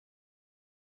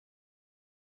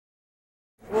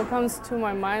What comes to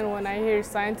my mind when I hear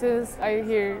scientists,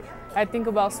 I think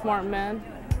about smart men.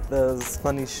 Those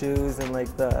funny shoes and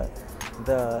like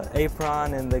the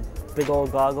apron and the big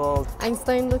old goggles.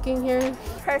 Einstein looking here.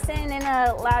 Person in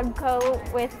a lab coat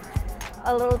with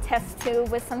a little test tube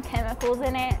with some chemicals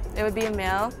in it. It would be a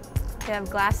male. They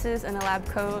have glasses and a lab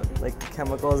coat. Like the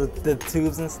chemicals, the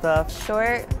tubes and stuff.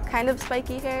 Short, kind of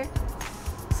spiky hair.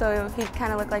 So he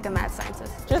kind of looked like a mad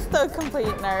scientist. Just a complete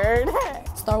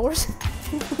nerd. Star Wars.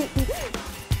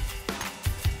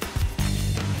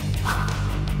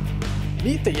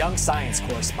 Meet the Young Science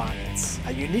Correspondents,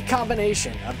 a unique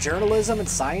combination of journalism and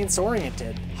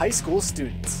science-oriented high school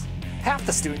students. Half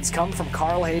the students come from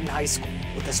Carl Hayden High School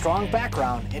with a strong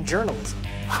background in journalism,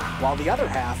 while the other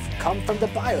half come from the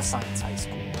Bioscience High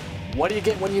School. What do you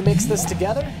get when you mix this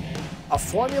together? A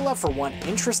formula for one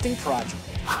interesting project.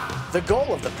 The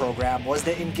goal of the program was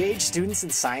to engage students in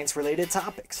science-related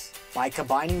topics. By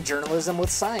combining journalism with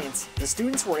science, the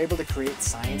students were able to create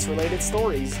science-related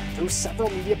stories through several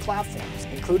media platforms,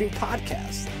 including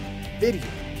podcasts, video,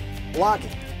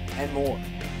 blogging, and more.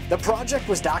 The project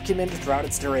was documented throughout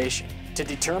its duration to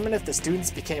determine if the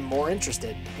students became more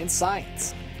interested in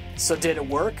science. So did it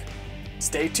work?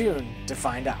 Stay tuned to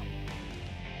find out.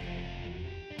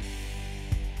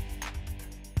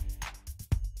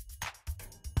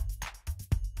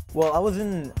 Well, I was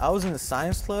in the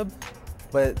science club,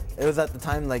 but it was at the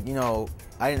time like, you know,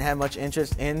 I didn't have much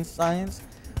interest in science.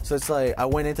 So it's like I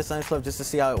went into science club just to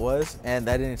see how it was, and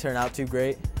that didn't turn out too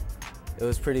great. It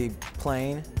was pretty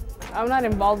plain. I'm not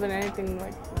involved in anything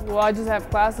well, I just have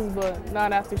classes, but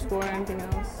not after school or anything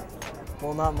else.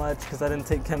 Well, not much because I didn't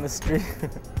take chemistry.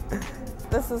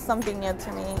 This is something new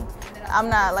to me. I'm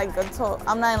not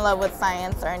I'm not in love with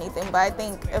science or anything, but I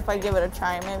think if I give it a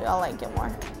try, maybe I'll like it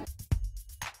more.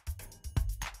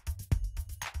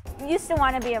 Used to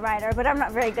want to be a writer, but I'm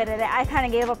not very good at it. I kind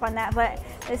of gave up on that, but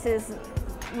this is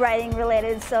writing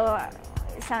related, so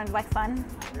it sounded like fun.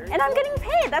 And I'm getting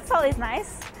paid, that's always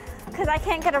nice, because I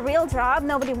can't get a real job,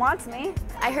 nobody wants me.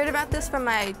 I heard about this from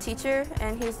my teacher,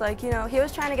 and he's like, you know, he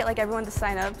was trying to get like everyone to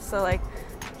sign up, so like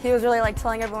he was really like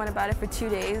telling everyone about it for 2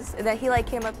 days, and then he like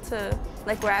came up to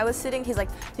like where I was sitting. He's like,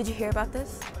 did you hear about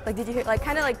this? Like, did you hear? Like,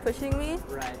 kind of like pushing me.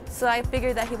 Right. So I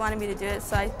figured that he wanted me to do it,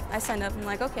 so I signed up. I'm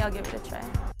like, okay, I'll give it a try.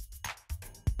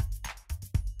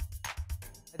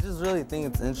 I just really think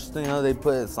it's interesting how they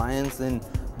put science and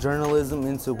journalism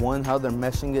into one, how they're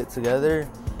meshing it together.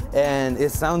 And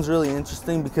it sounds really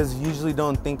interesting because you usually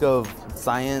don't think of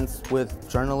science with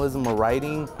journalism or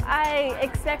writing. I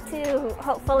expect to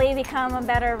hopefully become a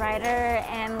better writer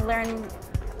and learn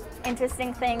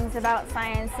interesting things about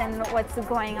science and what's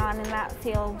going on in that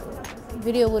field.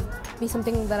 Video would be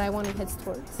something that I want to head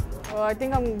towards. Well, I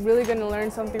think I'm really going to learn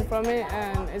something from it,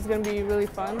 and it's going to be really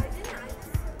fun.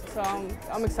 So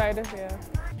I'm excited, yeah.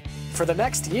 For the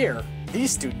next year,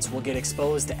 these students will get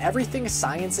exposed to everything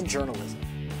science and journalism.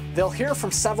 They'll hear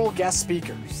from several guest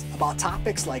speakers about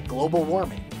topics like global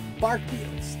warming, bark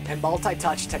beetles, and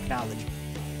multi-touch technology.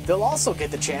 They'll also get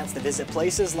the chance to visit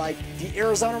places like the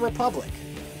Arizona Republic,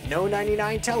 No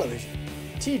 99 Television,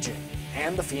 TJ,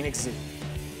 and the Phoenix Zoo.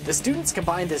 The students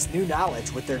combine this new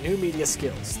knowledge with their new media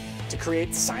skills to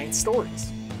create science stories.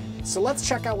 So let's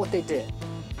check out what they did.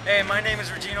 Hey, my name is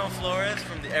Regino Flores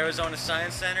from the Arizona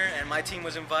Science Center, and my team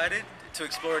was invited to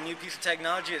explore a new piece of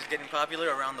technology that's getting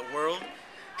popular around the world.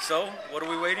 So, what are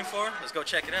we waiting for? Let's go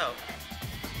check it out.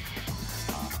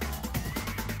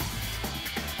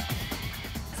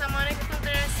 So I'm Monica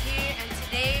Contreras here, and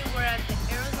today we're at the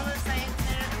Arizona Science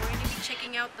Center, and we're going to be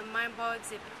checking out the Mind Ball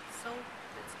exhibit. So,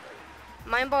 let's go.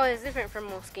 Mind Ball is different from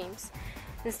most games.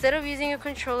 Instead of using a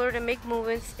controller to make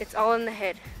movements, it's all in the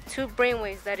head. 2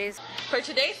 brainwaves, that is. For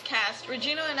today's cast,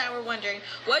 Regina and I were wondering,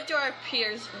 what do our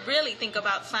peers really think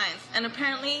about science? And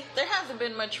apparently, there hasn't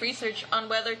been much research on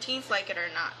whether teens like it or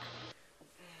not.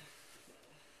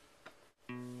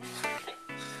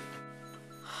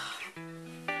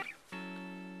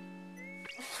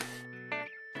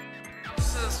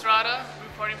 This is Estrada,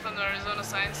 reporting from the Arizona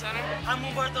Science Center. I'm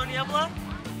Humberto Niebla,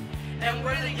 and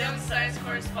we're the Young Science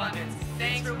Correspondents.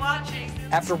 Thanks for watching.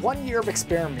 After 1 year of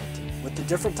experimenting with the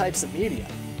different types of media,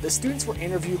 the students were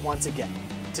interviewed once again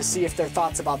to see if their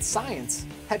thoughts about science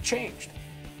had changed.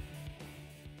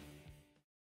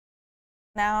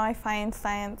 Now I find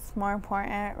science more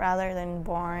important rather than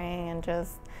boring and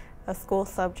just a school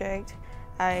subject.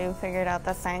 I figured out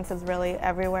that science is really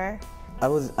everywhere.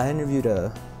 I interviewed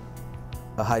a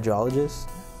hydrologist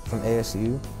from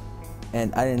ASU,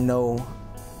 and I didn't know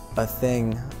a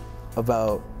thing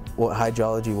about what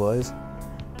hydrology was,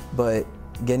 but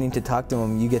getting to talk to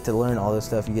him, you get to learn all this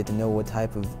stuff. You get to know what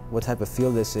type of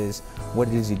field this is, what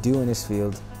it is you do in this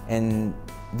field, and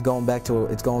it's going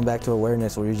back to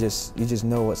awareness, where you just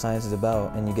know what science is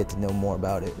about, and you get to know more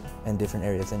about it and different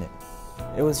areas in it.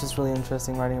 It was just really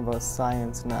interesting writing about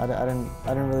science, and I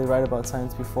didn't really write about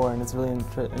science before, and it's really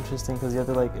interesting because you have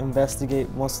to like investigate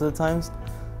most of the times,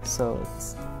 so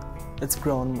it's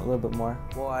grown a little bit more.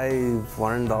 Well, I've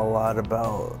learned a lot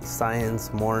about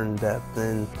science more in depth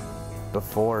than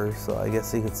before, so I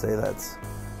guess you could say that's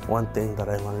one thing that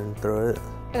I learned through it.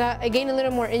 I gained a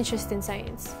little more interest in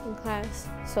science in class,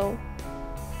 so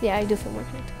yeah, I do feel more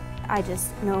connected. I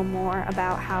just know more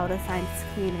about how the science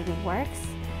community works,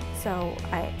 so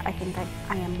I think that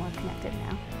I am more connected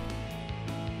now.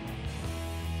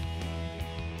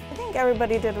 I think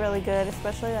everybody did really good,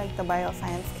 especially like the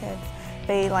bioscience kids.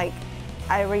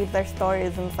 I read their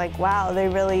stories and it's like, wow, they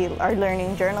really are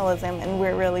learning journalism and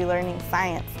we're really learning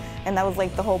science. And that was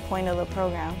like the whole point of the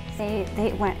program.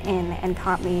 They went in and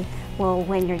taught me, well,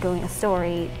 when you're doing a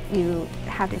story, you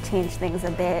have to change things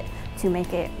a bit to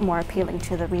make it more appealing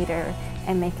to the reader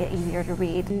and make it easier to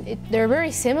read. They're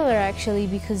very similar actually,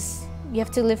 because you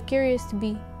have to live curious to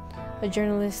be a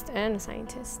journalist and a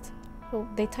scientist. So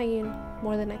they tie in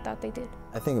more than I thought they did.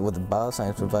 I think what the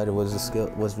bioscience provided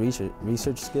was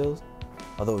research skills.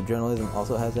 Although journalism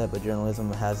also has that, but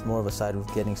journalism has more of a side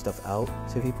of getting stuff out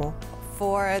to people.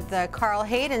 For the Carl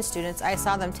Hayden students, I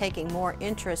saw them taking more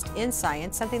interest in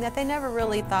science, something that they never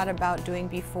really thought about doing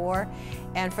before.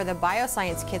 And for the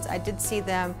bioscience kids, I did see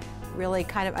them really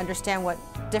kind of understand what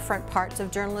different parts of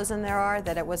journalism there are,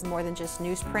 that it was more than just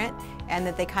newsprint, and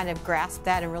that they kind of grasped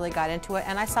that and really got into it.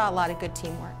 And I saw a lot of good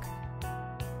teamwork.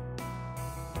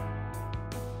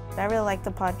 I really liked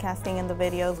the podcasting and the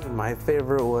videos. My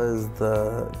favorite was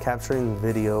the capturing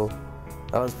video.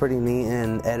 That was pretty neat,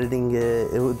 and editing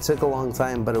it took a long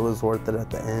time, but it was worth it at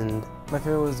the end. My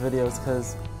favorite was videos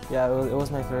because, yeah, it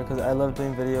was my favorite because I love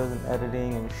doing videos and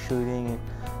editing and shooting and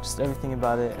just everything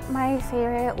about it. My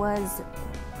favorite was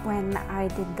when I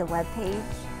did the webpage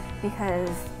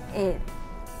because it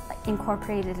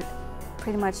incorporated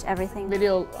pretty much everything.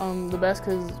 Video, the best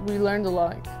because we learned a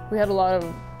lot. We had a lot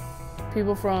of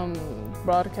people from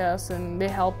broadcast and they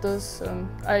helped us, and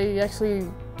I actually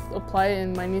apply it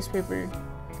in my newspaper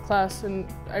class and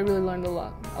I really learned a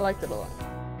lot. I liked it a lot.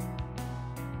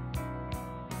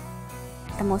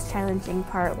 The most challenging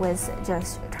part was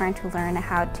just trying to learn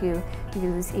how to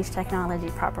use each technology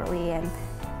properly and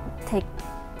take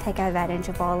advantage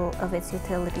of all of its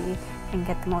utility and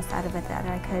get the most out of it that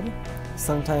I could.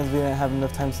 Sometimes we didn't have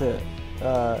enough time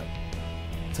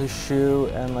to shoot,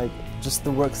 and like just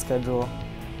the work schedule,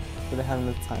 we didn't have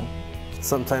enough time.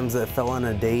 Sometimes it fell on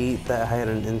a date that I had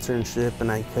an internship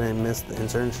and I couldn't miss the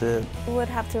internship. We would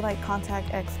have to like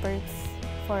contact experts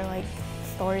for like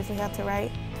stories we had to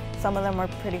write. Some of them were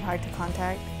pretty hard to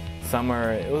contact.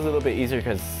 Summer, it was a little bit easier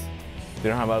because we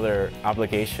don't have other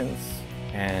obligations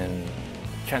and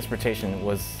transportation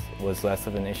was less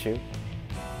of an issue.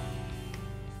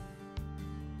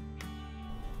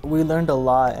 We learned a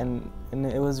lot, and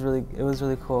it was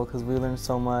really cool because we learned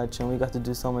so much and we got to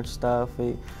do so much stuff.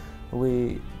 We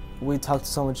talked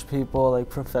to so much people, like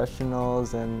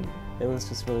professionals, and it was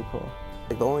just really cool.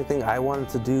 The only thing I wanted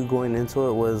to do going into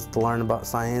it was to learn about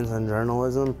science and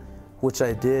journalism, which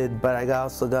I did, but I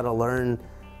also got to learn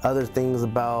other things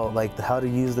about like how to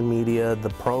use the media, the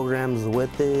programs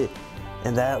with it,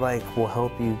 and that like will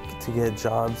help you to get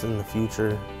jobs in the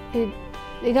future.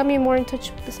 It got me more in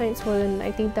touch with the science world, and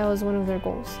I think that was one of their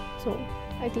goals, so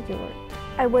I think it worked.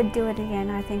 I would do it again.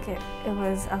 I think it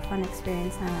was a fun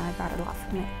experience and I got a lot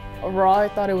from it. Overall, I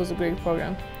thought it was a great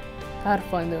program. I had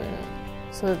fun doing it,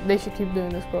 so they should keep doing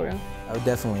this program. I would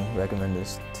definitely recommend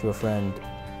this to a friend.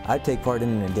 I'd take part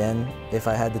in it again if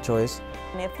I had the choice.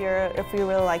 And if you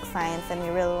really like science and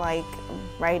you really like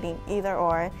writing, either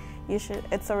or,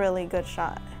 it's a really good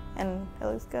shot, and it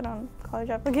looks good on college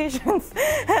applications.